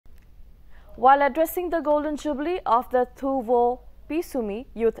While addressing the Golden Jubilee of the Thuvopisumi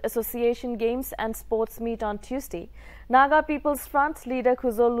Youth Association Games and Sports Meet on Tuesday, Naga People's Front leader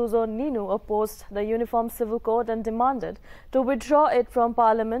Kuzholuzo Nienu opposed the Uniform Civil Code and demanded to withdraw it from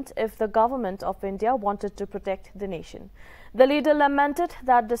Parliament if the Government of India wanted to protect the nation. The leader lamented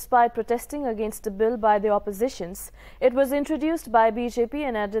that despite protesting against the bill by the oppositions, it was introduced by BJP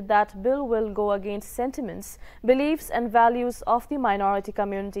and added that bill will go against sentiments, beliefs and values of the minority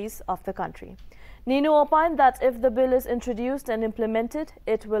communities of the country. Nienu opined that if the bill is introduced and implemented,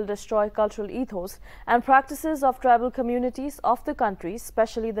 it will destroy cultural ethos and practices of tribal communities of the country,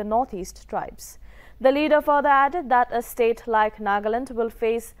 especially the Northeast tribes. The leader further added that a state like Nagaland will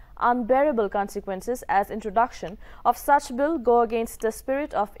face unbearable consequences as introduction of such bill go against the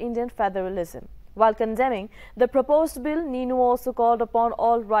spirit of Indian federalism. While condemning the proposed bill, Nienu also called upon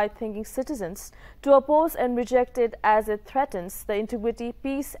all right-thinking citizens to oppose and reject it as it threatens the integrity,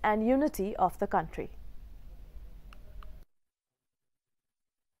 peace and unity of the country.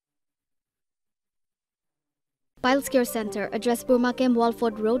 Piles Care Center, address Burma Camp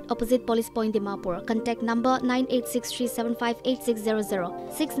Walford Road, opposite Police Point, Dimapur. Contact number 9863758600,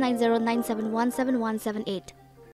 690-971-7178.